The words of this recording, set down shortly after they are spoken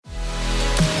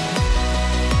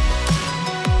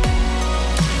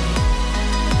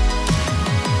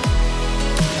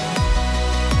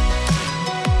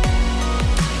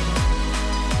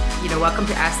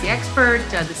Ask the Expert.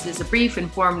 This is a brief,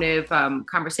 informative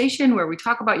conversation where we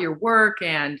talk about your work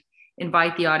and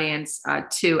invite the audience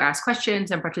to ask questions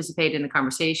and participate in the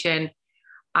conversation.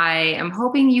 I am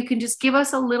hoping you can just give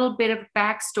us a little bit of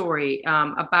backstory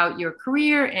about your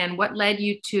career and what led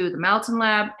you to the Melton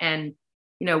Lab, and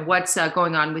what's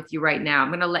going on with you right now. I'm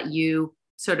going to let you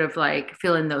sort of like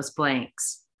fill in those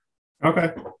blanks.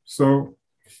 Okay, so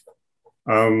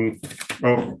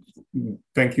well,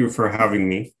 thank you for having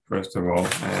me, first of all,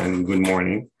 and good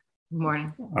morning. Good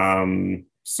morning.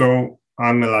 So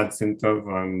I'm Elad Sintov.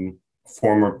 I'm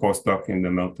former postdoc in the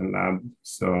Melton Lab.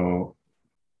 So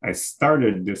I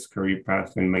started this career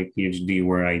path in my PhD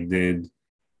where I did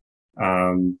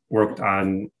worked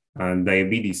on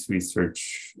diabetes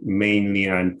research, mainly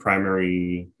on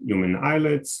primary human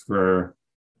islets, where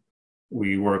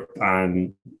we worked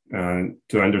on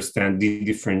to understand the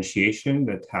differentiation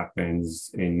that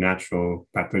happens in natural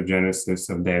pathogenesis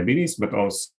of diabetes, but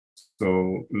also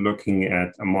looking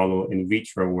at a model in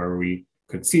vitro where we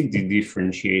could see the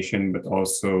differentiation, but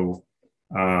also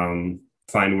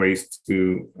find ways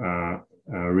to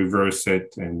reverse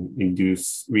it and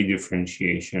induce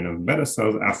redifferentiation of beta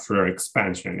cells after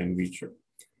expansion in vitro.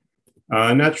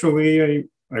 Naturally,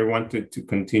 I wanted to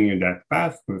continue that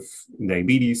path with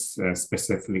diabetes,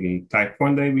 specifically type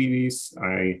 1 diabetes.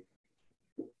 I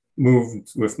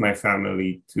moved with my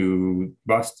family to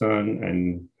Boston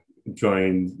and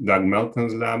joined Doug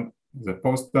Melton's lab as a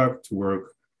postdoc to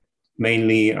work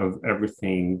mainly of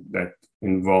everything that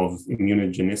involves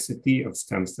immunogenicity of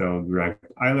stem cell-derived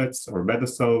islets or beta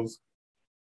cells,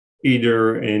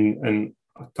 either in an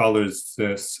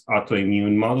autologous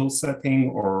autoimmune model setting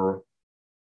or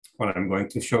what I'm going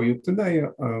to show you today,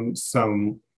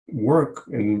 some work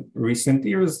in recent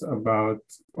years about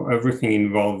everything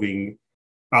involving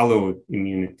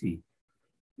alloimmunity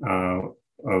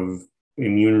of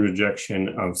immune rejection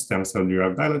of stem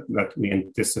cell-derived islet that we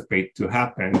anticipate to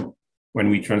happen when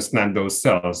we transplant those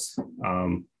cells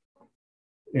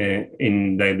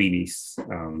in diabetes.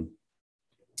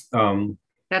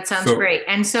 That sounds great.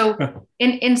 And so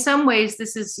in some ways,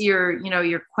 this is your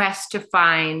quest to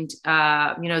find,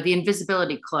 the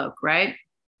invisibility cloak, right?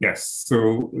 Yes.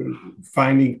 So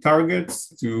finding targets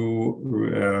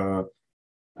to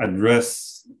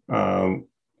address the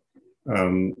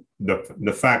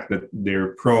fact that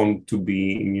they're prone to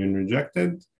be immune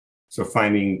rejected. So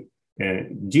finding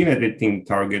gene editing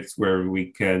targets where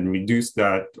we can reduce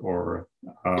that or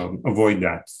avoid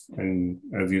that. And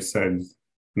as you said,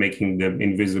 making them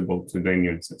invisible to the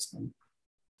immune system.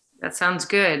 That sounds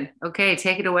good. Okay,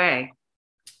 take it away.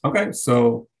 Okay,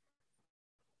 so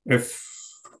if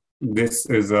this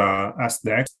is Ask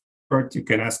the Expert, you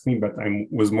can ask me, but I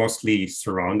was mostly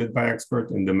surrounded by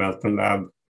experts in the Melton Lab,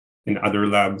 in other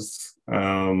labs.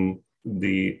 I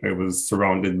was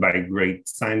surrounded by great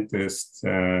scientists,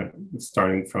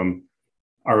 starting from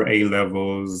RA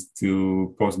levels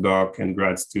to postdoc and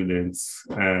grad students.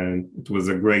 And it was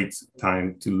a great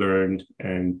time to learn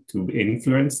and to be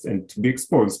influenced and to be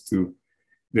exposed to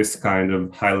this kind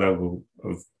of high level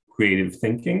of creative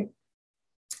thinking.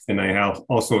 And I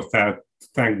also thank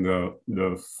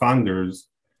the founders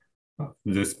of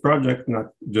this project,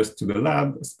 not just to the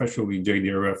lab, especially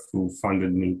JDRF, who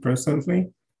funded me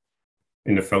personally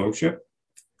in the fellowship.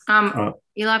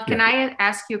 Elad, can I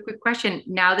ask you a quick question?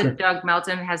 Now that Doug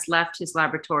Melton has left his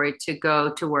laboratory to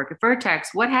go to work at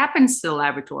Vertex, what happens to the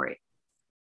laboratory?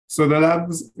 So the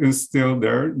lab is still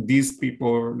there. These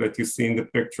people that you see in the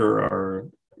picture are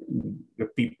the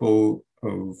people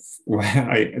of,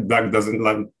 Doug doesn't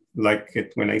like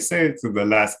it when I say it, so the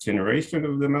last generation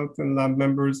of the Melton Lab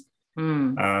members.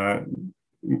 Most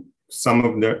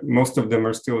of them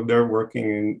are still there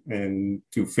working and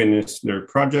to finish their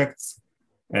projects.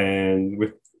 And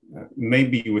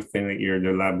maybe within a year,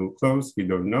 the lab will close. We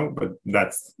don't know, but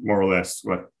that's more or less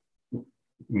what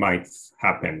might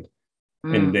happen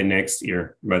in the next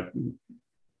year. But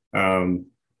Doug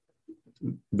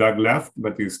left,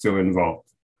 but he's still involved.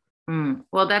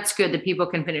 Well, that's good that people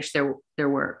can finish their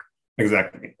work.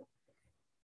 Exactly.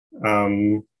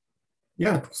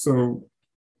 So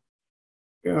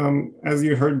as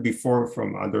you heard before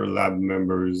from other lab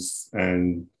members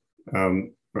and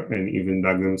even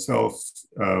Doug himself,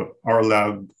 our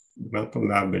lab, Melton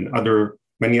Lab, and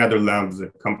many other labs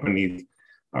at companies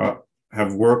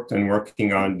have worked and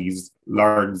working on these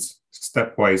large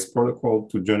stepwise protocol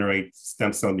to generate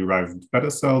stem cell-derived beta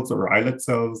cells or islet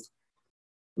cells.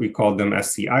 We call them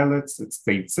SC islets. It's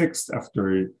stage 6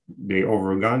 after they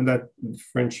overgone that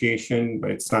differentiation,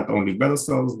 but it's not only beta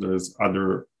cells, there's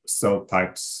other cell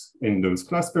types in those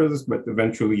clusters, but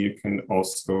eventually you can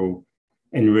also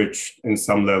enriched in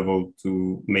some level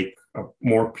to make a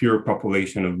more pure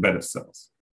population of beta cells.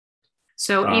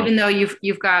 So even though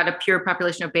you've got a pure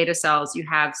population of beta cells,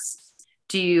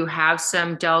 do you have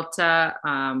some delta,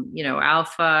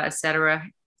 alpha, et cetera,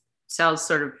 cells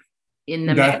sort of in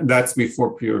the mix? That's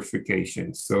before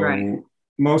purification. So right.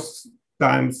 Most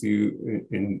times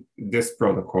in this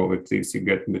protocol, at least, you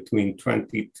get between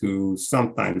 20 to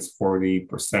sometimes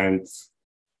 40%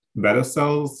 beta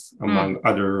cells among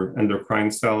other endocrine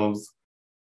cells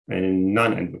and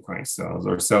non-endocrine cells,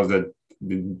 or cells that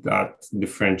did not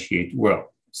differentiate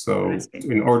well. So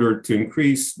in order to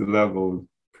increase the level,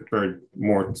 prepared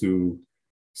more to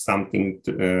something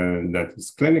that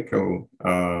is clinical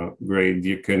grade,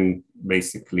 you can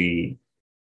basically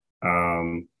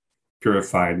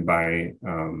purify it by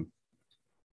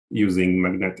using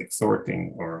magnetic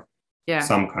sorting or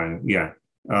some kind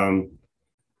of,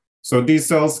 so these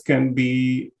cells can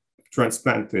be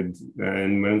transplanted,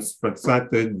 and when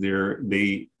transplanted,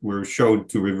 they were showed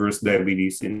to reverse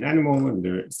diabetes in animal, and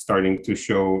they're starting to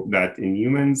show that in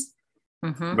humans.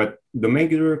 Mm-hmm. But the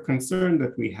major concern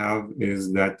that we have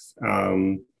is that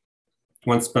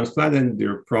once transplanted,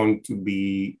 they're prone to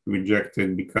be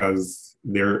rejected because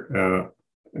their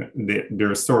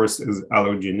source is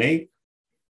allogeneic,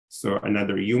 so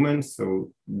another human.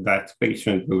 So that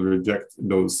patient will reject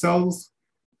those cells.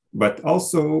 But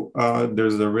also,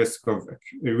 there's a risk of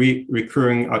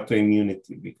recurring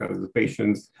autoimmunity because the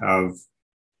patients have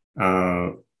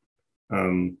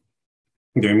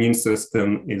their immune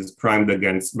system is primed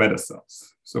against beta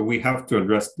cells. So we have to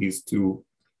address these two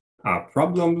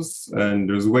problems, and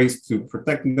there's ways to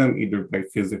protect them either by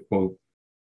physical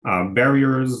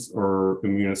barriers or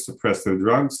immunosuppressive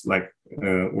drugs, like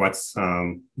what's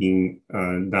being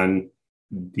done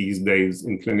these days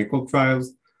in clinical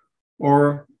trials,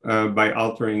 or by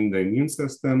altering the immune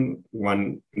system.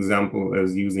 One example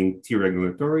is using T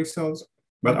regulatory cells.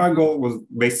 But our goal was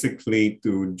basically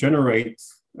to generate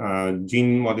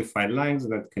gene-modified lines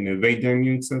that can evade the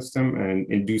immune system and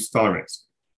induce tolerance.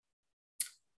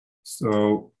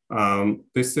 So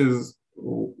this is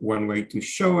one way to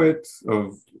show it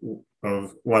of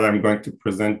what I'm going to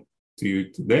present to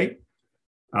you today,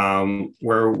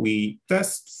 where we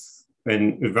test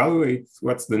and evaluate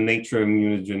what's the nature of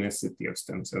immunogenicity of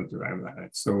stem cell-derived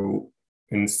islets. So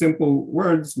in simple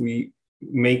words, we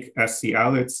make SC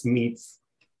islets meet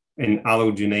an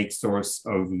allogeneic source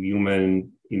of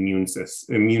human immune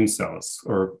cells,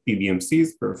 or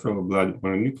PBMCs, peripheral blood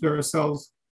mononuclear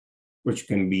cells, which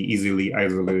can be easily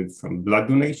isolated from blood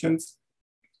donations.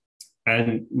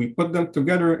 And we put them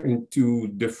together in two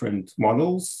different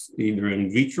models, either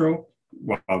in vitro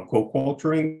while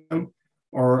co-culturing them,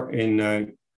 or in a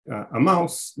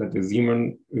mouse that is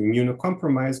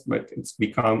immunocompromised, but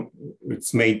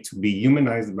it's made to be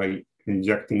humanized by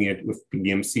injecting it with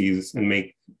PBMCs and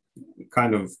make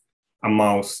kind of a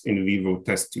mouse in vivo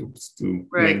test tubes to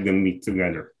make them meet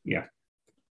together. Yeah.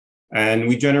 And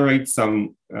we generate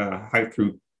some high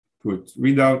throughput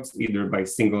readouts either by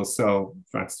single cell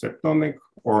transcriptomic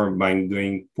or by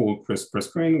doing pooled CRISPR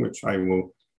screen, which I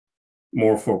will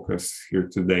more focus here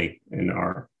today in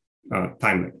our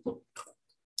timeline.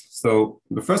 So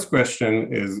the first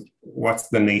question is, what's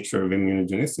the nature of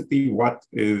immunogenicity? What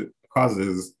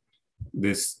causes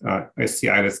this SC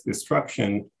islet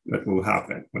destruction that will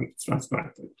happen when it's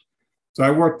transplanted? So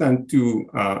I worked on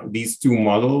these two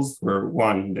models, where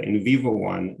one, the in vivo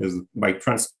one, is by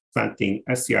transplanting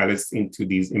SC islets into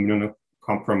these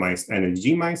immunocompromised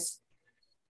NSG mice,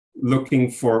 waiting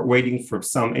for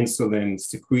some insulin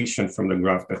secretion from the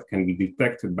graft that can be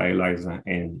detected by ELISA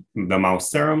in the mouse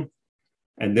serum.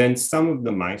 And then some of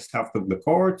the mice, half of the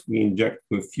cohort, we inject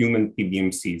with human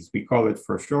PBMCs. We call it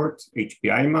for short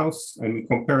HPI mouse, and we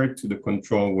compare it to the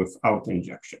control without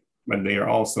injection, but they are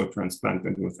also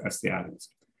transplanted with SC islets.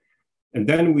 And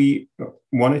then we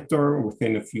monitor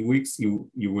within a few weeks,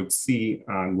 you would see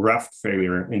graft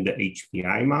failure in the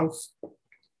HPI mouse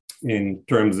in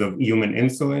terms of human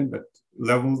insulin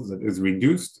levels that is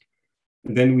reduced.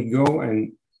 And then we go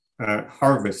and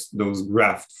harvest those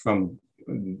grafts from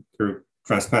they're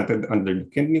transplanted under the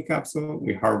kidney capsule.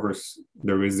 We harvest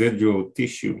the residual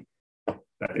tissue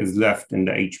that is left in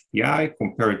the HPI,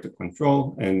 compare it to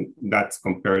control, and that's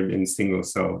compared in single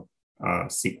cell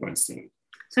sequencing.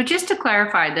 So just to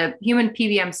clarify, the human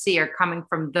PBMC are coming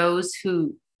from those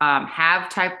who have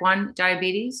type 1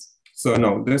 diabetes? So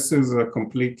no, this is a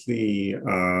completely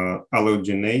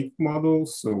allogeneic model.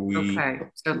 So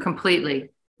completely.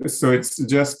 So it's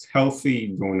just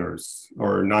healthy donors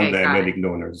or non-diabetic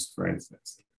donors, for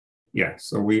instance. Yeah,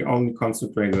 so we only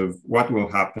concentrate on what will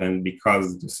happen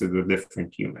because this is a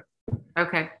different human.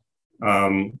 Okay.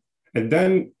 And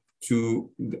then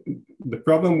the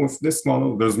problem with this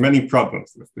model, there's many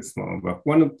problems with this model, but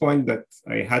one point that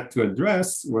I had to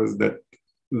address was that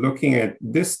looking at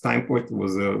this time point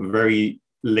was a very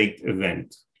late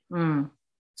event.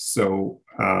 So,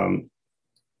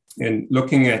 and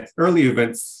looking at early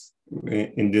events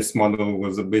in this model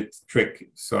was a bit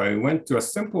tricky. So I went to a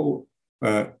simple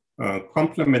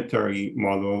complementary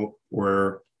model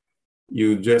where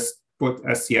you just put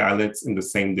SC islets in the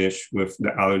same dish with the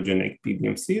allergenic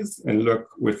PBMCs and look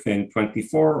within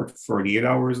 24 or 48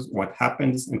 hours what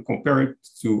happens and compare it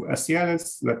to SC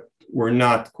islets that were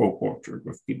not co-cultured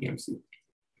with PBMC.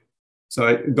 So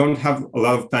I don't have a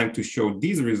lot of time to show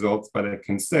these results, but I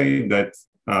can say that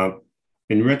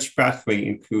enriched pathway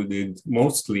included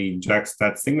mostly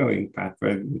JAK-STAT signaling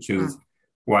pathway, which is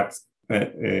what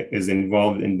is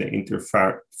involved in the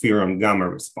interferon gamma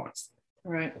response.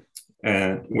 Right.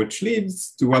 Which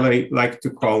leads to what I like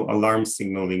to call alarm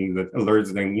signaling that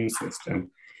alerts the immune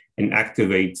system and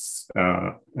activates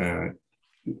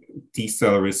T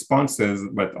cell responses,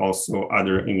 but also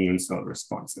other immune cell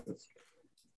responses.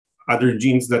 Other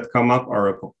genes that come up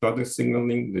are apoptotic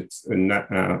signaling.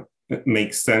 That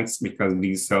makes sense because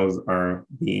these cells are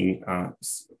being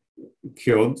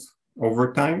killed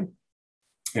over time.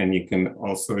 And you can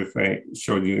also, if I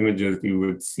showed you images, you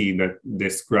would see that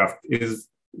this graft is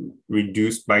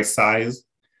reduced by size.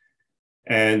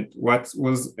 And what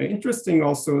was interesting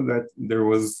also that there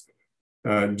was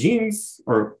genes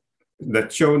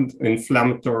that showed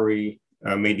inflammatory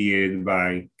mediated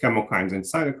by chemokines and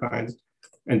cytokines.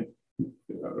 And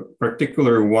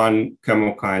particular one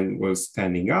chemokine was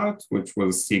standing out, which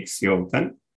was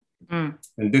CXCL10. And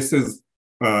this is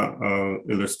an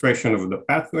illustration of the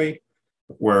pathway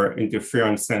where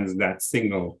interferon sends that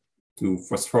signal to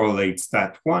phosphorylate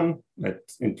STAT1 that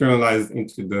internalizes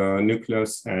into the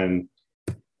nucleus and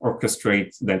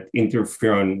orchestrates that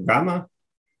interferon gamma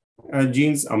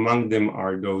genes. Among them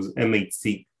are those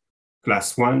MHC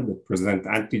class 1 that present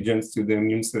antigens to the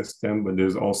immune system, but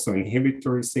there's also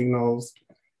inhibitory signals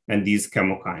and these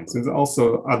chemokines. There's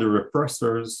also other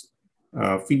repressors,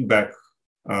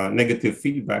 negative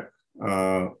feedback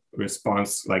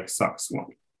response like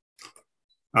SOX1.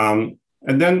 And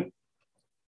then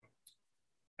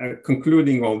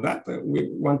concluding all that, we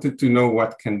wanted to know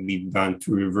what can be done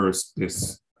to reverse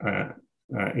this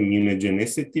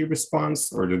immunogenicity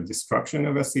response or the destruction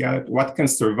of SC islet, what can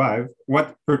survive,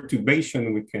 what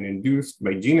perturbation we can induce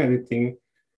by gene editing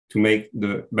to make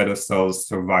the beta cells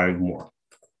survive more.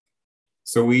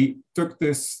 So we took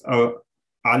this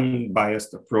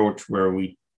unbiased approach where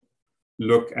we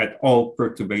look at all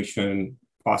perturbation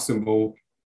possible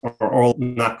or all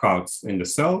knockouts in the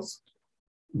cells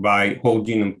by whole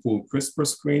genome pool CRISPR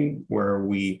screen, where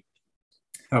we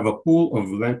have a pool of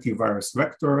lentivirus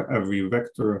vector. Every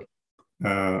vector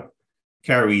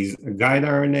carries a guide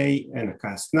RNA and a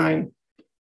Cas9.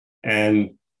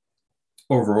 And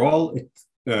overall,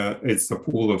 it's a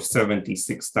pool of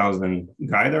 76,000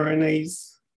 guide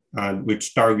RNAs,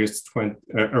 which targets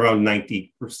around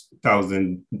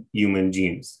 90,000 human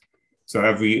genes. So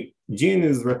every gene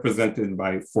is represented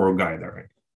by 4 guide RNA.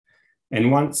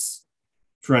 And once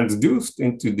transduced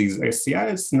into these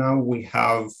SCIs, now we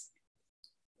have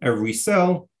every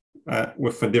cell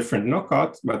with a different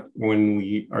knockout, but when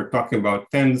we are talking about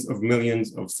tens of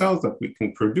millions of cells that we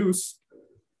can produce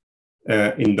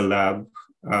in the lab,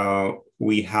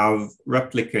 we have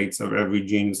replicates of every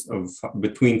genes of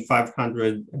between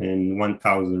 500 and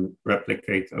 1,000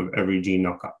 replicates of every gene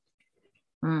knockout.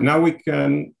 Now we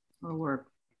can work.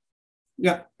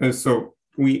 Yeah, and so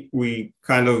we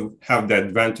kind of have the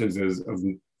advantages of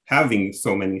having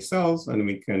so many cells, and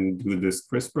we can do this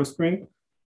CRISPR screen.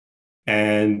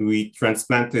 And we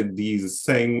transplanted these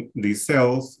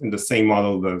cells in the same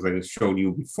model as I showed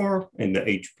you before, in the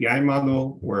HPI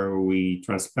model, where we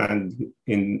transplant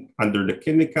under the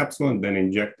kidney capsule and then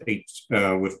inject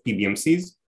with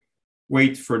PBMCs.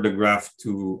 Wait for the graft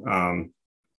to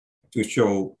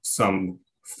show some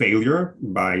failure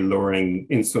by lowering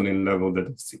insulin level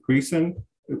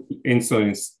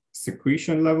insulin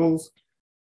secretion levels,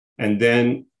 and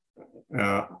then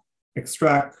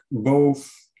extract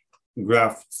both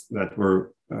grafts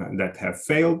that have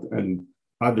failed and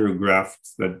other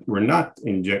grafts that were not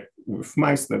injected with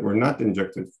mice that were not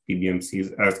injected with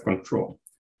PBMCs as control.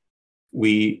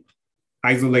 We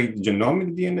isolate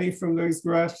genomic DNA from those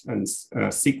grafts and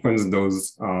sequence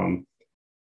those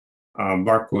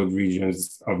barcode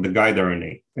regions of the guide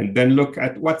RNA, and then look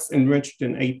at what's enriched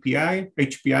in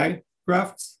HPI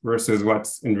grafts versus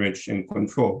what's enriched in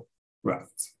control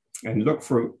grafts, and look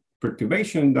for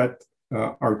perturbation that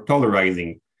are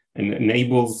tolerizing and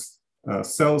enables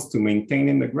cells to maintain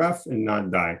in the graft and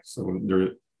not die. So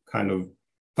they're kind of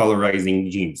tolerizing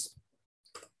genes.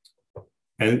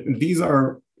 And these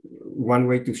are one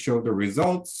way to show the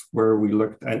results, where we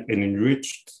looked at an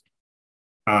enriched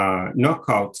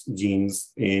knockout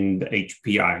genes in the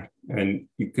HPI. And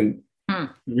you can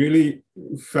really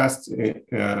fast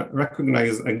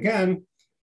recognize again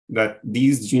that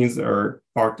these genes are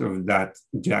part of that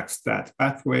JAK-STAT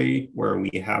pathway, where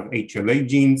we have HLA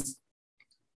genes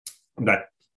that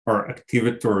are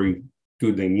activatory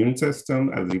to the immune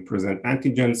system as they present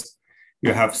antigens.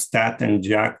 You have STAT and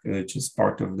JAK, which is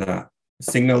part of the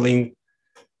signaling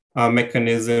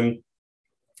mechanism.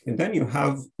 And then you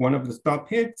have one of the top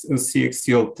hits is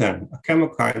CXCL10, a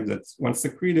chemokine that's once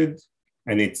secreted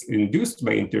and it's induced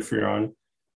by interferon,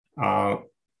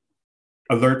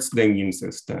 alerts the immune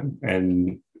system.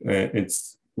 And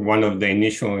it's one of the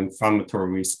initial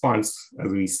inflammatory response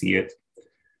as we see it,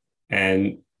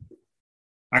 and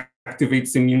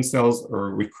activates immune cells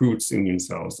or recruits immune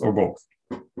cells or both.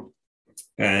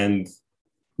 And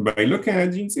by looking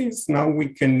at genes, now we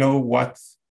can know what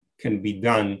can be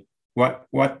done, what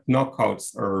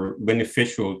knockouts are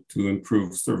beneficial to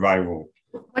improve survival.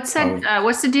 What's that?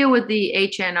 What's the deal with the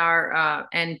HNR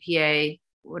NPA?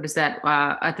 What is that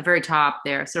at the very top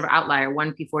there? Sort of outlier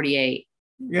 1p48.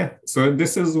 Yeah. So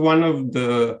this is one of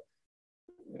the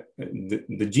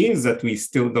genes that we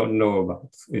still don't know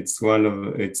about. It's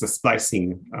a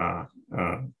splicing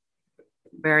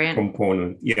variant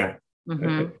component. Yeah.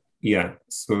 Mm-hmm. Yeah.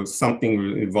 So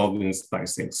something involved in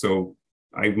splicing. So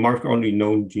I marked only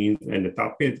known genes in the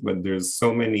top hit, but there's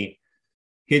so many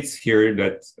hits here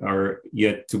that are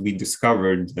yet to be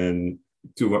discovered and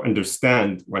to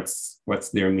understand what's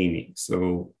their meaning.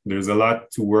 So there's a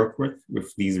lot to work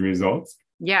with these results.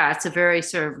 Yeah, it's a very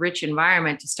sort of rich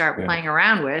environment to start playing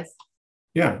around with.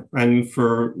 Yeah, and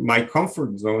for my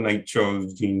comfort zone, I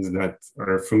chose genes that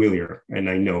are familiar and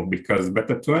I know, because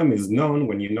beta-2M is known.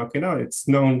 When you knock it out, it's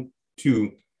known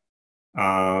to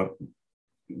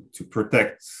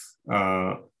protect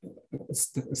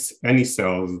any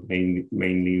cells,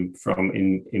 mainly from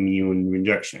immune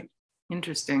rejection.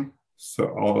 Interesting. So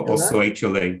also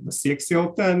HLA. The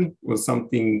CXCL10 was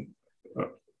something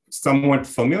somewhat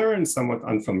familiar and somewhat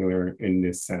unfamiliar in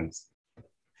this sense.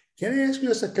 Can I ask you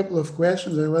just a couple of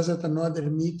questions? I was at another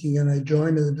meeting and I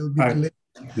joined a little bit late.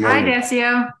 Hi,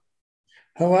 Decio.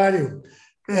 How are you?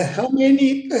 How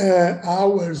many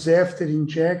hours after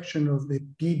injection of the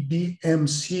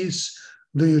PBMCs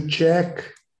do you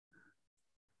check?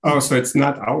 Oh, so it's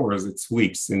not hours, it's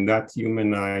weeks. In that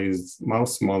humanized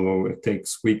mouse model, it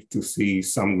takes weeks to see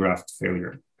some graft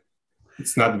failure.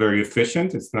 It's not very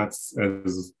efficient. It's not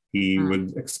as we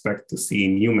would expect to see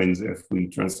in humans if we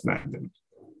transplant them.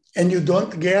 And you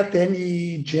don't get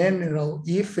any general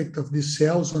effect of the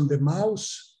cells on the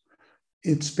mouse?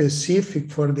 It's specific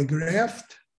for the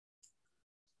graft?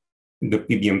 The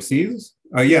PBMCs?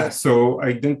 Yeah, so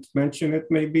I didn't mention it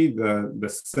maybe.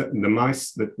 The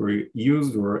mice that were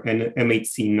used were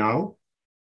MHC null.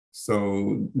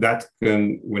 So that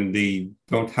can, when they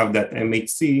don't have that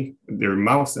MHC, their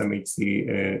mouse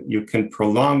MHC, you can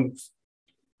prolong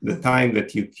the time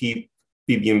that you keep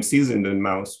PBMCs in the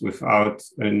mouse without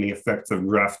any effects of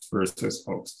graft versus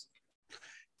host.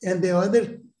 And the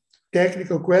other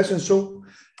technical question, so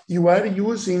you are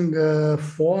using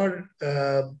for,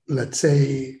 let's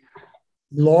say,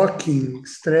 blocking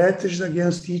strategies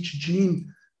against each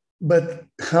gene, but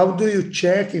how do you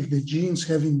check if the genes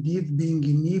have indeed been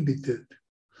inhibited?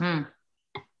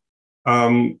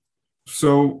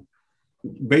 So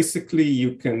basically,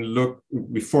 you can look,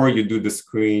 before you do the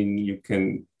screen, you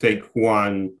can take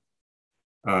one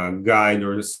guide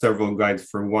or several guides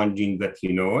for one gene that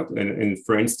you know it. And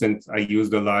for instance, I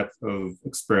used a lot of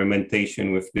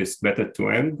experimentation with this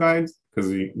beta-2M guide because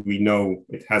we know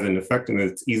it has an effect and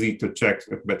it's easy to check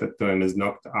if beta-2M is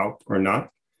knocked out or not.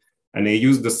 And I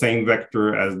used the same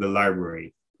vector as the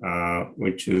library,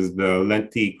 which is the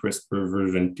Lenti CRISPR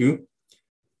version 2,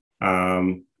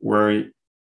 where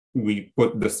we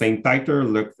put the same titer,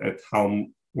 looked at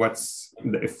what's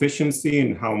the efficiency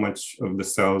and how much of the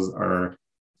cells are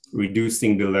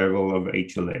reducing the level of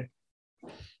HLA.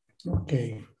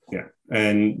 Okay. Yeah,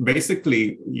 and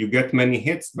basically you get many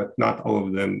hits, but not all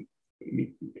of them.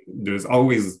 There's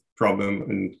always problem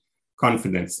in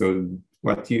confidence. So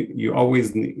what you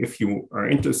always, if you are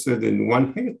interested in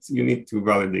one hit, you need to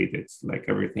validate it like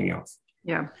everything else.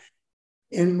 Yeah.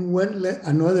 And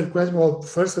another question, well,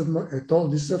 first of all,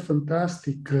 this is a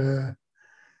fantastic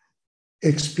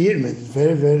experiment,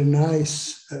 very, very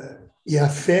nice. E a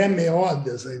fé me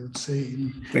odas, I would say.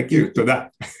 Thank you to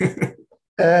that.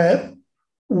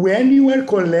 when you are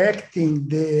collecting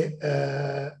the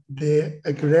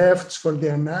grafts for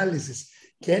the analysis,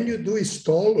 can you do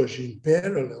histology in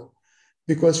parallel?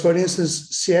 Because, for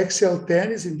instance,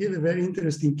 CXCL10 is indeed a very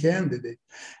interesting candidate.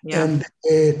 Yeah. And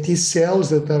T cells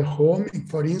that are homing,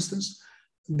 for instance,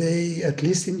 they, at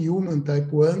least in human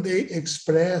type 1, they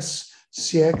express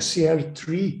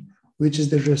CXCR3, which is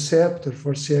the receptor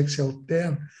for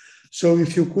CXCL10. So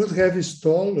if you could have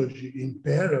histology in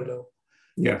parallel,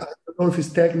 Yeah. I don't know if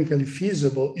it's technically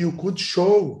feasible, you could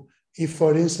show if,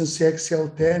 for instance,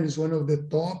 CXCL10 is one of the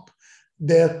top,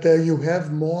 that you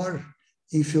have more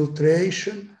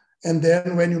infiltration, and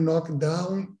then when you knock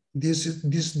down,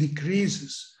 this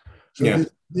decreases. So Yeah. this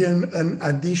would be an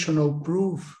additional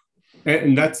proof.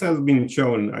 And that has been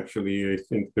shown, actually. I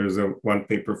think there's one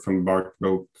paper from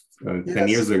Bartlow 10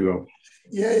 years ago.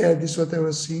 Yeah, this is what I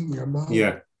was thinking about.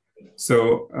 Yeah. So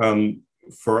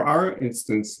for our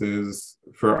instances,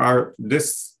 this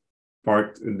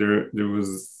part,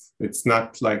 it's not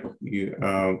like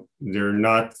they're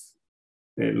not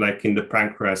like in the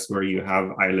pancreas where you have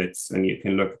islets and you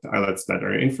can look at islets that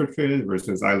are infiltrated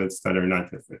versus islets that are not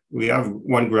infiltrated. We have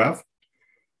one graft.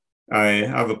 I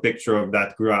have a picture of that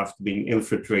graft being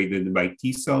infiltrated by T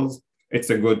cells.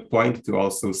 It's a good point to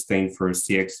also stain for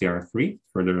CXCR3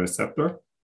 for the receptor.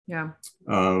 Yeah.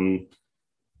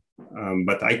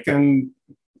 But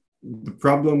the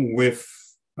problem with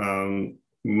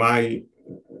my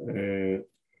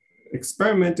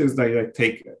experiment is that I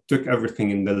took everything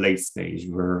in the late stage,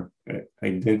 where I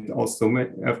didn't also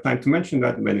have time to mention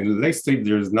that, but in the late stage,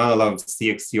 there's not a lot of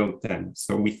CXCL10.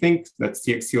 So we think that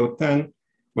CXCL10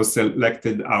 was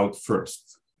selected out first,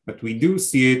 but we do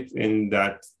see it in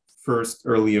that first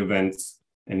early events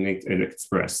and it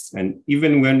expressed. And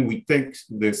even when we take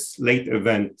this late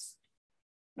event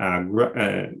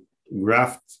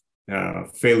graft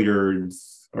failures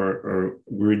or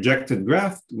rejected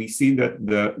graft, we see that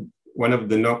one of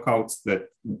the knockouts that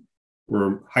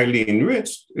were highly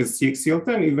enriched is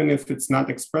CXCL10, even if it's not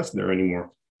expressed there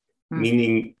anymore.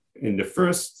 Meaning in the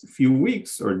first few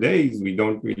weeks or days, we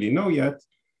don't really know yet,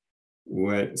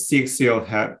 when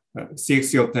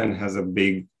CXCL10 has a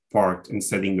big part in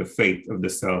setting the fate of the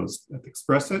cells that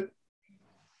express it.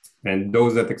 And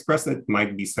those that express it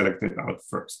might be selected out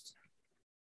first.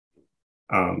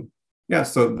 Yeah,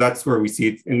 so that's where we see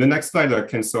it. In the next slide, I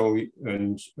can show,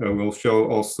 and we'll show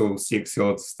also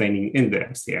CXCL staining in the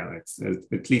MC islets,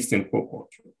 at least in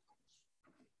co-culture.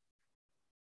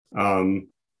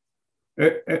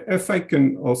 If I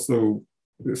can also,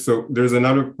 so there's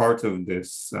another part of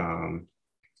this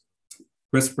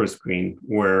CRISPR screen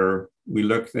where we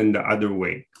looked in the other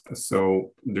way.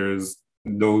 So there's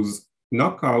those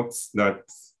knockouts that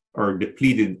are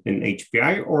depleted in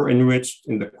HPI or enriched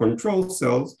in the control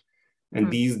cells. And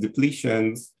these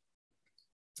depletions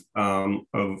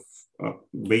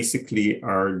basically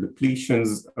are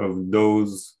depletions of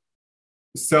those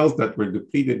cells that were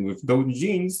depleted with those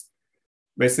genes,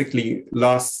 basically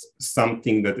lost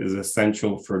something that is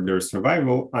essential for their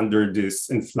survival under this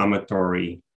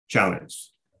inflammatory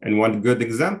challenge. And one good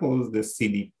example is the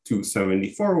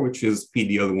CD274, which is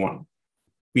PDL1.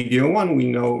 PDL1 we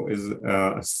know is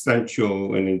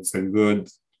essential, and it's a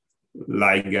good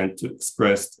ligand to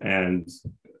express and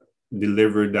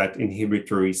deliver that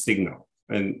inhibitory signal.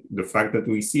 And the fact that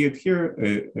we see it here,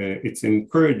 it's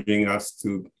encouraging us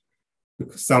to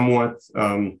somewhat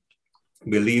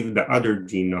believe the other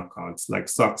gene knockouts, like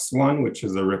SOX1, which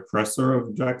is a repressor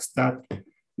of JAK-STAT.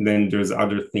 Then there's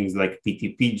other things like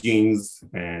PTP genes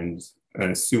and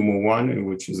SUMO1,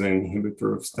 which is an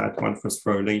inhibitor of STAT1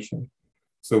 phosphorylation.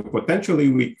 So potentially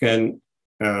we can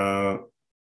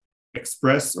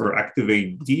express or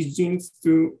activate these genes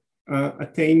to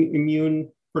attain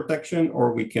immune protection,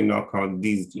 or we can knock out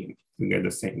these genes to get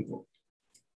the same goal.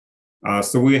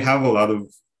 So we have a lot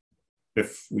of,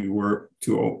 if we were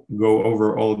to go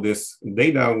over all this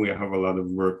data, we have a lot of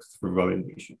work for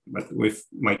validation. But with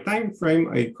my time frame,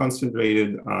 I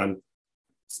concentrated on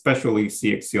especially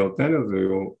CXCL10, as we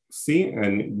will see,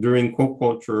 and during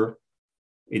co-culture,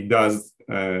 it does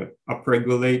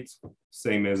upregulate,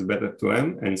 same as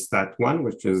beta-2M and STAT1,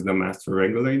 which is the master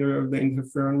regulator of the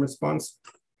interferon response.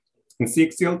 And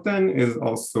CXCL10 is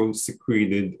also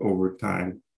secreted over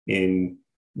time in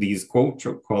these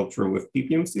culture with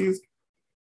PPMCs,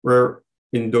 where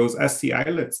in those SC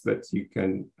islets that you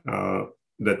can,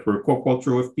 that were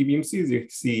co-culture with PBMCs, you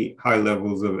see high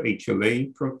levels of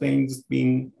HLA proteins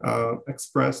being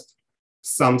expressed.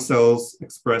 Some cells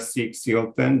express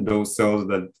CXCL10, those cells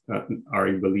that are,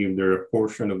 I believe, they're a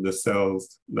portion of the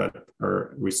cells that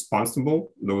are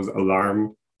responsible, those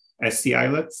alarm SC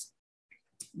islets.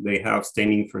 they have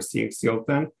staining for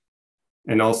CXCL10.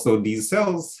 And also these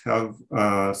cells have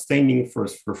staining for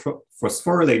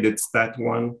phosphorylated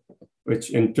STAT1,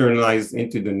 which internalize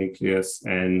into the nucleus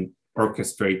and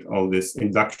orchestrate all this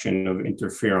induction of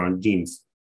interferon genes.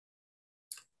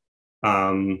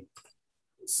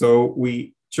 So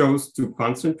we chose to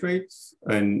concentrate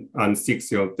on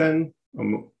CXCL10.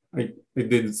 I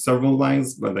did several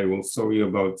lines, but I will show you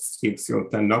about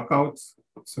CXCL10 knockout.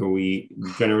 So we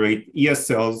generate ES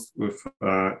cells with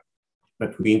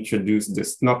that we introduce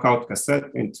this knockout cassette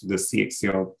into the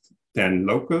CXCL10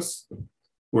 locus.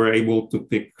 We're able to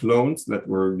pick clones that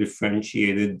were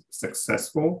differentiated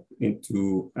successful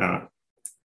into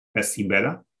SC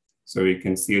beta. So you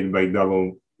can see it by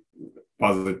double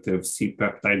positive C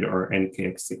peptide or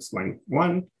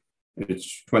NKX691,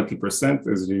 which 20%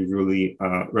 is usually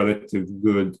relative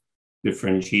good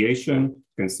differentiation.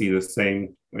 You can see the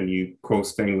same when you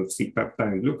co-stain with C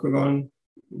peptide and glucagon,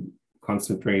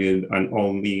 concentrated on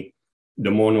only the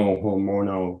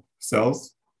monohormonal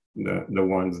cells, the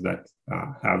ones that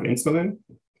have insulin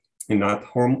and not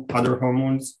other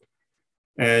hormones.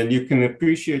 And you can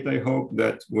appreciate, I hope,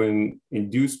 that when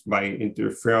induced by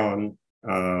interferon,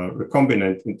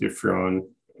 recombinant interferon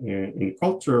in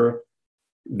culture,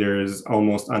 there is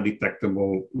almost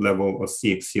undetectable level of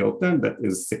CXCL10 that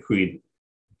is secreted.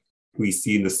 We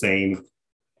see the same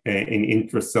in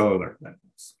intracellular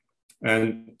levels.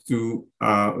 And to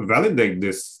validate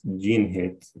this gene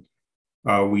hit,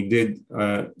 we did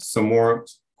some more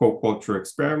co-culture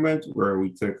experiment where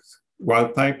we took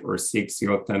wild type or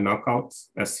CXCL10 knockouts,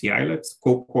 SC islets,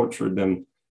 co-cultured them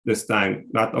this time,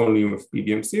 not only with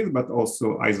PBMCs, but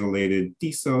also isolated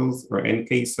T cells or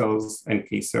NK cells.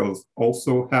 NK cells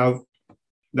also have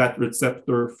that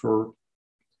receptor for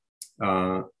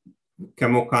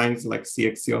chemokines like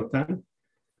CXCL10.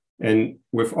 And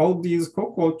with all these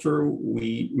co-culture,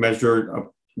 we measured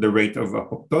the rate of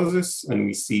apoptosis, and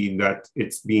we see that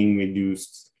it's being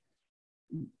reduced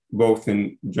both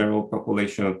in general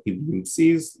population of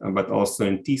PBMCs, but also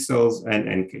in T cells and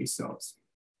NK cells.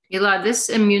 Elad, this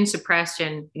immune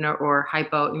suppression, or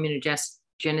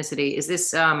hypoimmunogenicity, is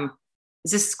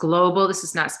this global? This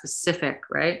is not specific,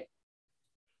 right?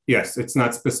 Yes, it's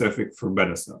not specific for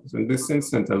beta cells. In this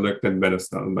instance, I looked at beta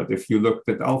cells, but if you looked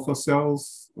at alpha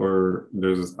cells or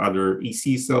there's other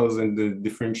EC cells in the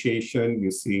differentiation, you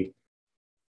see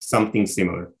something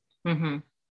similar. Mm-hmm.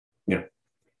 Yeah.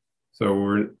 So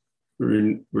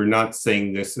we're not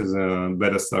saying this is a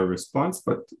beta cell response,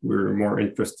 but we're more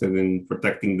interested in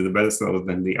protecting the beta cells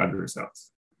than the other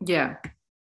cells. Yeah.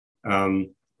 I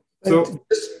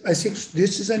think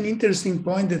this is an interesting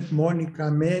point that Monica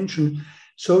mentioned.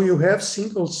 So you have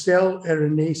single cell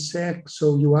RNA-seq,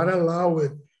 so you are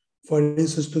allowed, for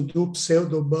instance, to do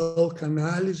pseudo-bulk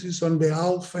analysis on the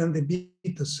alpha and the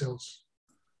beta cells.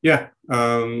 Yeah,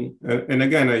 and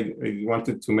again, I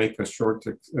wanted to make a short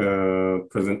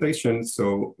presentation.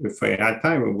 So if I had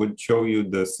time, I would show you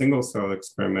the single cell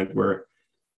experiment where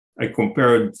I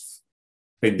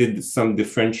did some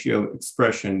differential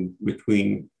expression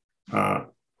between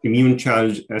immune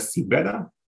challenged SC beta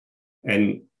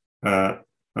and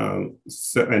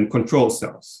control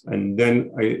cells. And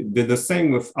then I did the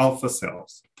same with alpha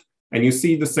cells. And you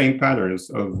see the same patterns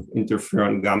of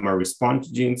interferon gamma response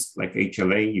genes like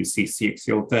HLA. You see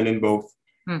CXCL10 in both.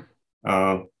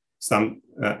 I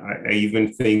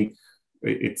even think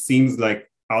it seems like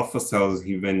alpha cells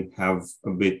even have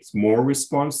a bit more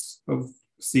response of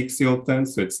CXCL10.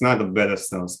 So it's not a beta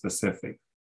cell specific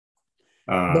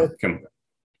chemical.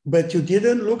 But you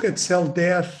didn't look at cell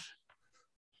death.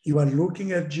 You are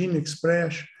looking at gene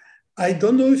expression. I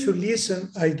don't know if you listen.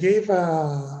 I gave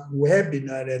a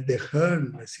webinar at the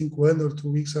HERN, I think 1 or 2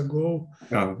 weeks ago,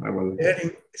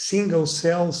 comparing single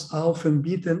cells, alpha and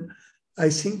beta. I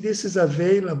think this is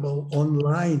available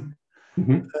online.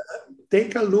 Mm-hmm.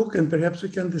 Take a look and perhaps we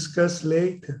can discuss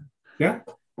later. Yeah.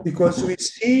 Because we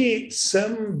see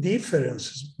some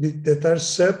differences that are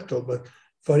subtle, but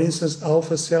for instance,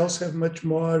 alpha cells have much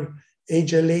more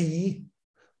HLA-E,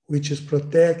 which is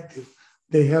protective.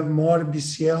 They have more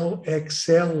BCL,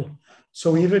 XL.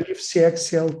 So even if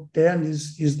CXCL10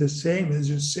 is the same, as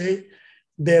you say,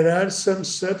 there are some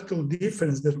subtle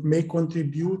differences that may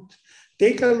contribute.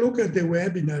 Take a look at the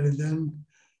webinar and then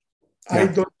I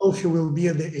don't know if you will be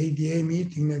at the ADA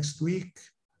meeting next week.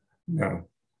 No.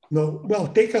 No. Well,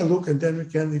 take a look and then we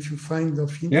can, if you find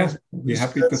of interest. Yeah, be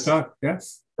happy to talk.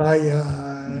 Yes.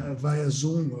 Via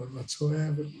Zoom or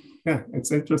whatsoever. Yeah,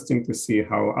 it's interesting to see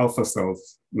how alpha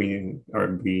cells are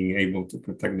being able to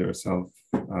protect themselves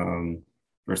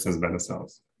versus beta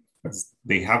cells. as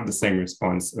they have the same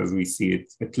response as we see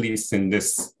it, at least in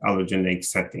this allogeneic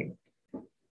setting.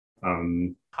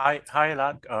 Hi,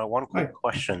 Lad. One quick Hi.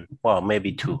 question. Well,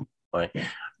 maybe two. Right?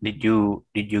 Did you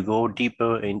go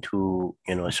deeper into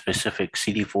specific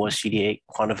CD4, CD8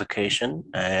 quantification,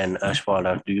 and as well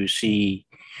as do you see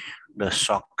the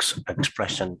SOX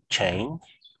expression change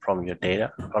from your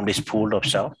data from this pool of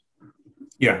cells?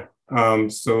 Yeah.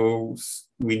 So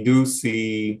we do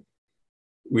see.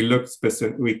 We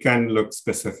can look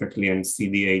specifically in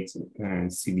CD8 and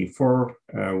CD4.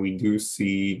 We do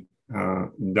see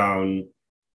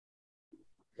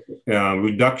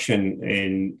reduction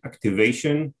in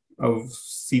activation of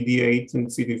CD8 and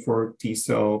CD4 T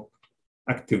cell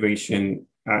activation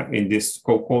in this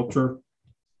co-culture.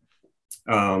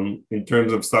 In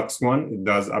terms of SOX1, it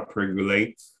does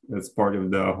upregulate as part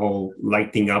of the whole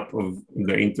lighting up of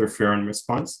the interferon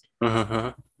response.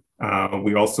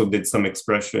 We also did some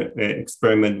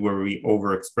experiment where we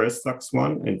overexpressed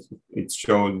SOX1, and it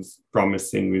showed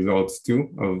promising results too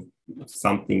of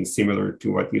something similar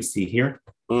to what you see here,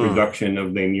 reduction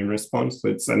of the immune response. So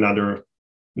it's another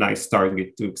nice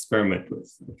target to experiment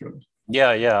with. Yeah,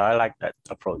 I like that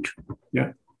approach.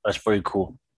 Yeah. That's very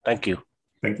cool. Thank you.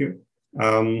 Thank you.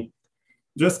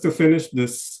 Just to finish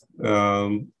this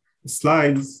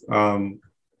slides,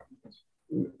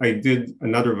 I did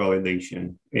another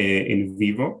validation in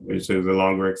vivo, which is a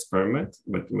longer experiment,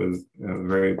 but was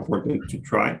very important to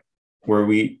try, where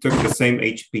we took the same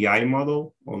HPI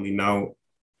model, only now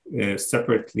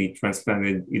separately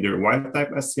transplanted either wild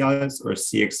type SC islets or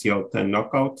CXCL10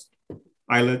 knockout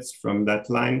islets from that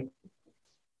line.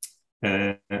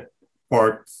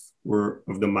 Parts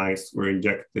of the mice were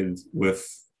injected with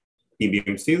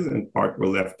PBMCs and part were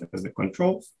left as the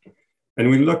controls. And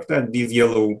we looked at these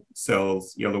yellow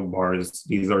cells, yellow bars.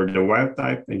 These are the wild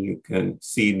type, and you can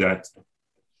see that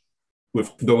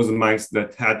with those mice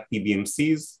that had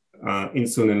PBMCs,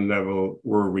 insulin level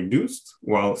were reduced,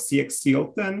 while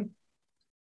CXCL10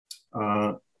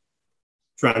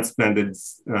 transplanted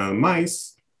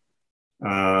mice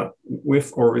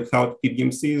with or without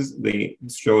PBMCs, they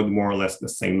showed more or less the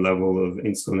same level of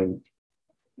insulin,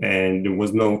 and there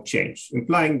was no change,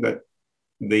 implying that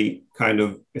they kind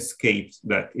of escaped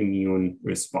that immune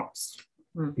response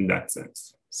in that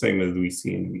sense, same as we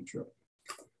see in vitro.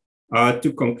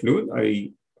 To conclude,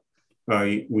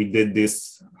 we did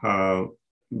this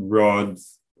broad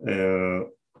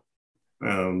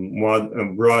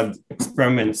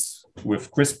experiments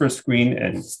with CRISPR screen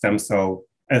and stem cell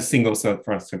and single cell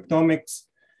transcriptomics,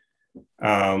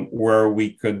 where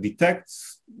we could detect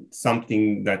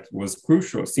something that was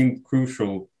crucial, seemed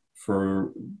crucial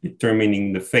for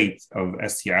determining the fate of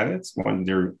SC islets when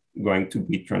they're going to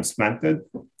be transplanted.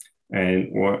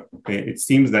 And it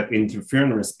seems that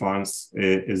interferon response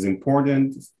is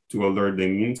important to alert the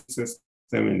immune system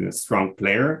and a strong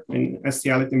player in SC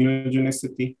islet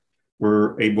immunogenicity.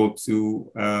 We're able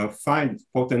to find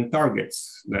potent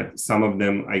targets that some of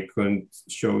them I couldn't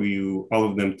show you all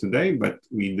of them today, but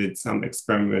we did some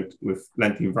experiment with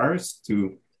lentivirus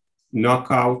to knock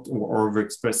out or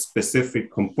overexpress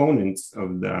specific components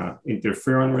of the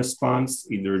interferon response,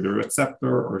 either the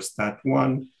receptor or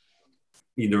STAT1,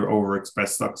 either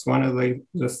overexpress SOX1, as I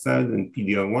just said, and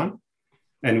PDL1.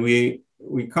 And we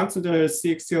considered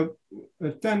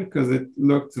CXCL10 because it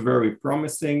looked very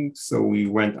promising. So we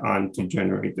went on to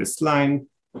generate this line,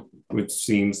 which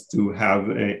seems to have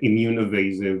immune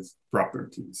evasive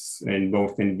properties, in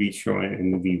both in vitro and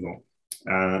in vivo.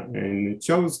 And it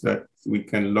shows that we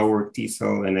can lower T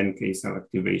cell and NK cell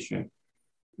activation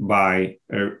by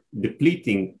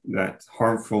depleting that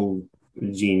harmful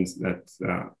genes, that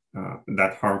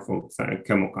harmful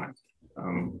chemokine,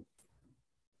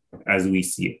 as we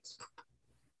see it.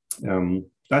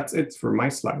 That's it for my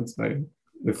slides.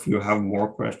 If you have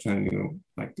more questions,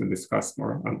 like to discuss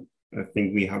more, I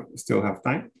think we still have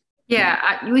time.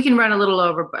 Yeah, we can run a little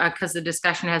over because the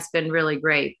discussion has been really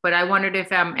great. But I wondered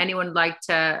if anyone would like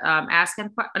to ask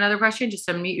another question. Just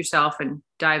unmute yourself and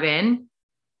dive in.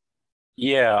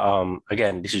 Yeah.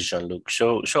 Again, this is Jean-Luc.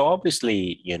 So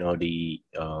obviously, the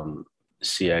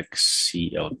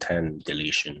CXCL10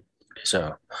 deletion is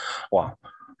the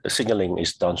signaling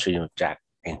is downstream of JAK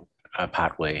in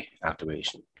pathway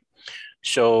activation.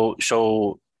 So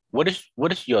what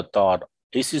is your thought?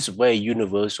 Is this very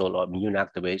universal of immune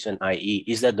activation, i.e.,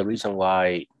 is that the reason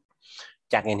why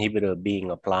JAK inhibitor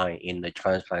being applied in the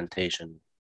transplantation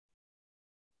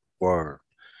world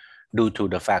due to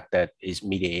the fact that it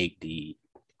mediates the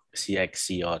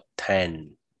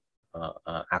CXCL10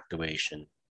 activation?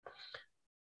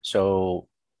 So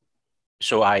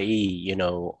i.e.,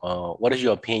 what is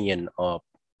your opinion of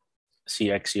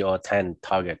CXCR10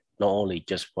 target not only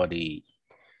just for the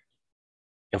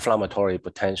inflammatory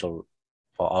potential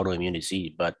for autoimmune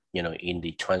disease, but in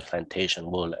the transplantation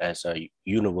world as a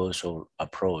universal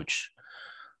approach.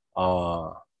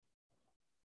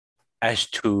 As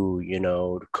to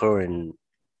the current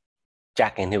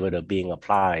JAK inhibitor being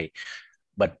applied,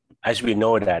 but as we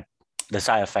know that the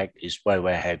side effect is very,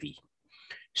 very heavy.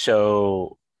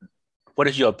 So what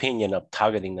is your opinion of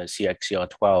targeting the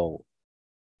CXCR12,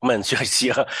 I mean,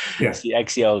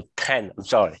 CXCR10, I'm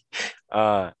sorry,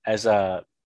 as a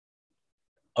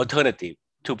alternative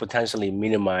to potentially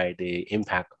minimize the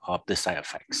impact of the side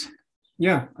effects?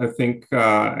 Yeah, I think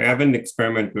I haven't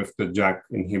experimented with the JAK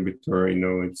inhibitor.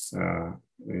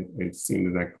 It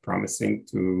seems like promising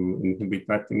to inhibit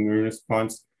that immune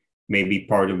response. Maybe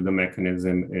part of the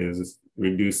mechanism is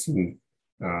reducing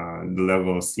the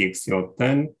level of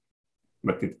CXCL10,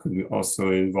 but it could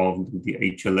also involve the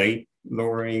HLA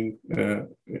lowering,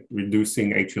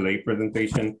 reducing HLA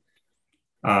presentation.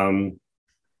 I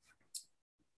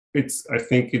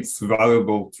think it's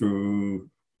valuable to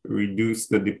reduce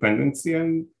the dependency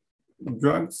on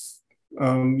drugs,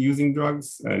 using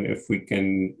drugs. And if we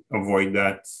can avoid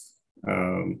that,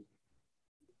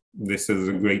 this is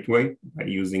a great way by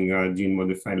using a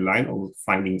gene-modified line or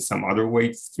finding some other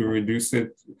ways to reduce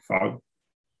it without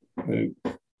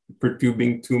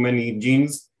perturbing too many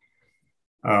genes.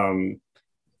 But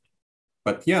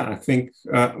yeah, I think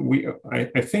we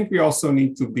also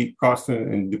need to be cautious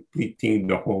in depleting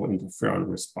the whole interferon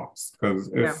response,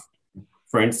 because if,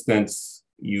 for instance,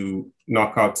 you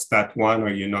knock out STAT1 or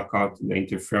you knock out the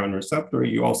interferon receptor,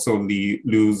 you also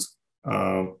lose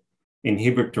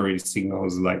inhibitory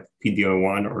signals like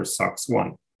PD-L1 or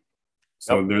SOX1.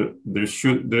 So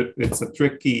it's a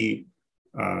tricky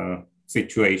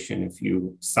situation if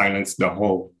you silence the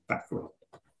whole pathway.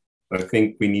 I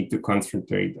think we need to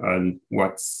concentrate on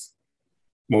what's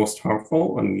most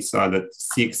harmful, and we saw that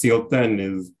CXCL10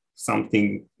 is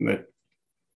something that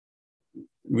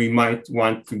we might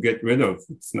want to get rid of.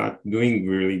 It's not doing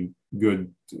really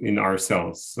good in our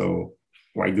cells, so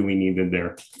why do we need it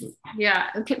there? Yeah,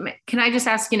 can I just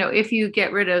ask, if you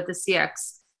get rid of the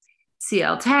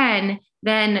CXCL10,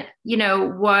 then,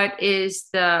 what is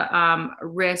the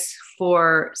risk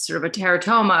for sort of a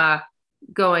teratoma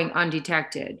going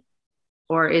undetected?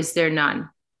 Or is there none?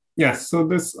 Yeah, so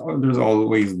there's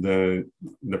always the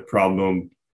problem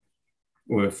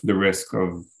with the risk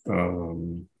of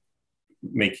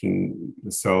making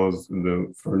the cells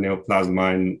for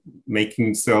neoplasma and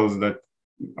making cells that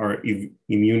are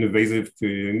immune evasive to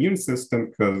the immune system,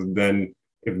 because then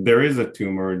if there is a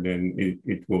tumor, then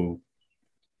it will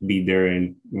be there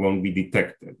and won't be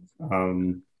detected.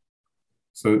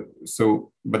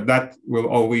 But that will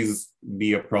always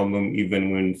be a problem even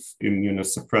when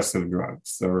immunosuppressive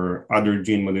drugs or other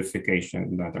gene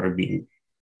modification that are being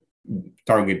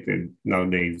targeted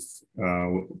nowadays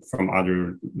from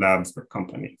other labs or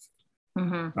companies.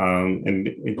 Mm-hmm. And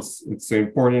it's an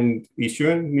important issue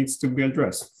and needs to be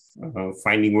addressed.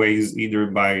 Finding ways either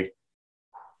by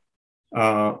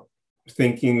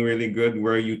thinking really good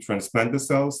where you transplant the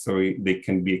cells so they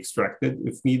can be extracted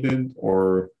if needed,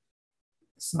 or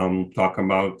some talk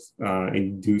about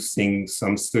inducing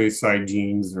some suicide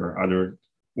genes or other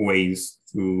ways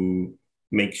to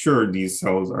make sure these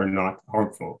cells are not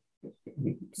harmful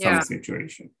in some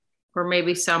situation. Or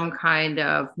maybe some kind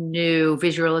of new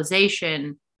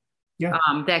visualization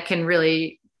that can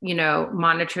really,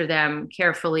 monitor them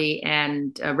carefully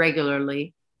and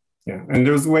regularly. Yeah, and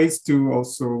there's ways to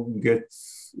also get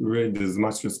rid as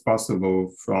much as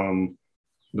possible from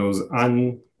those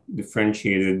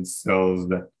undifferentiated cells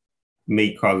that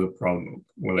may cause a problem.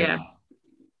 Well,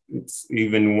 it's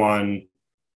even one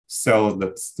cell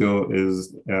that still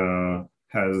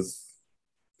has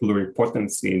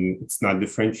pluripotency and it's not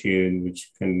differentiated,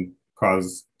 which can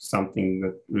cause something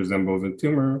that resembles a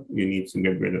tumor. You need to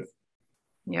get rid of.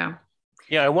 Yeah.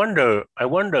 Yeah, I wonder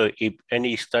if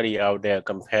any study out there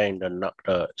comparing the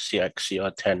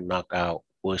CXCR10 knockout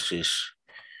versus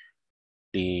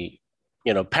the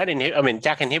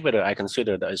JAK inhibitor. I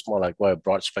consider that it's more like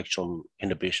broad spectrum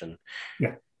inhibition.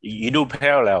 Yeah. You do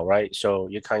parallel, right? So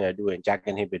you kind of do a JAK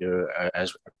inhibitor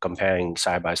as comparing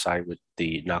side by side with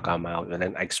the knockout mouse, and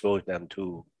then expose them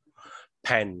to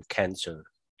pan cancer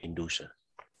inducer.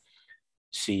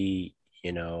 See,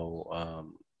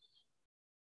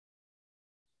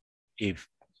 if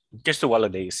just to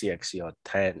validate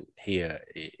CXCR10 here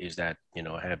is that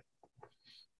have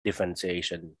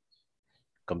differentiation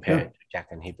compared to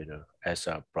JAK inhibitor as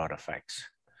a broad effects.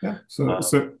 Yeah.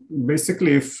 So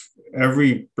basically, if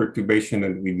every perturbation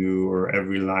that we do or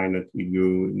every line that we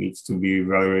do needs to be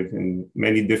evaluated in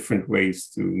many different ways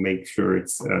to make sure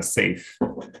it's safe.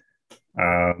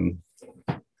 And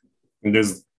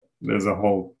there's a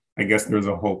whole, I guess there's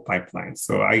a whole pipeline.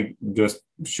 So I just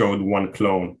showed one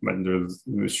clone, but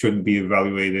there should be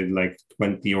evaluated like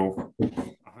 20 or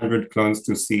 100 clones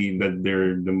to see that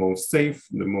they're the most safe,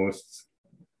 the most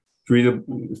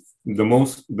treatable,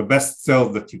 the best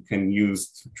cells that you can use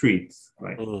to treat.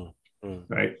 Right?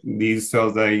 Right. These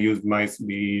cells that I used might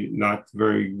be not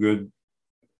very good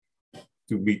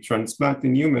to be transplanted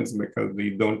in humans because they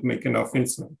don't make enough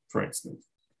insulin, for instance.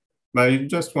 But I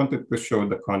just wanted to show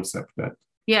the concept that.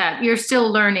 Yeah, you're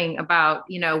still learning about,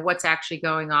 what's actually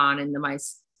going on in the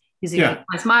mice using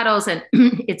mice models, and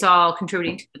it's all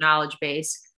contributing to the knowledge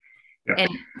base. Yeah.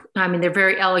 And I mean, they're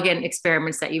very elegant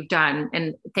experiments that you've done.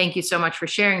 And thank you so much for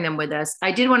sharing them with us.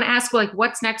 I did want to ask,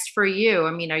 what's next for you?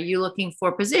 I mean, are you looking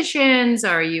for positions?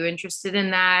 Are you interested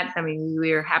in that? I mean,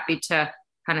 we're happy to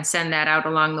kind of send that out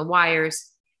along the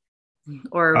wires.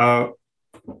 Or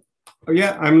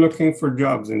yeah, I'm looking for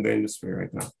jobs in the industry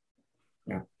right now.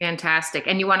 Yeah. Fantastic.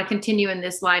 And you want to continue in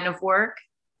this line of work?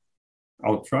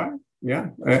 I'll try. Yeah.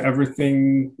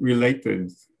 Everything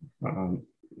related.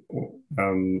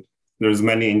 There's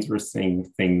many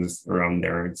interesting things around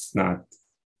there. It's not,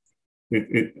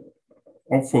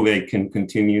 hopefully I can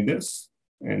continue this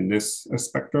and this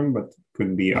spectrum, but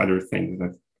could be other things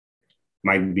that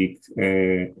might be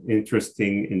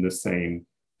interesting in the same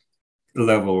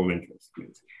level of interest.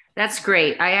 That's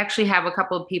great. I actually have a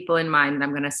couple of people in mind that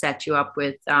I'm going to set you up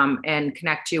with and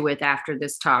connect you with after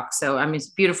this talk. So, I mean, it's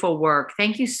beautiful work.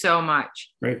 Thank you so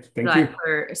much. Great. Thank you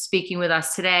for speaking with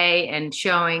us today and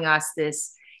showing us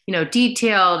this,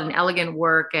 detailed and elegant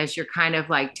work as you're kind of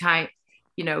like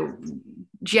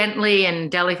gently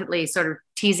and delicately sort of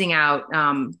teasing out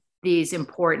these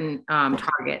important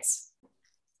targets.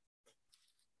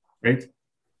 Great.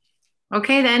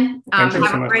 Okay, then. Thank you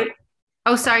so much.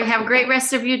 Have a great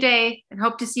rest of your day and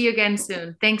hope to see you again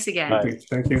soon. Thanks again. Bye.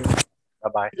 Thank you.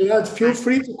 Bye-bye. Yeah, feel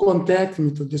free to contact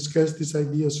me to discuss these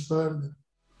ideas further.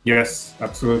 Yes,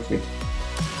 absolutely.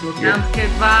 Sounds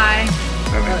good. Bye.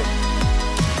 Bye-bye.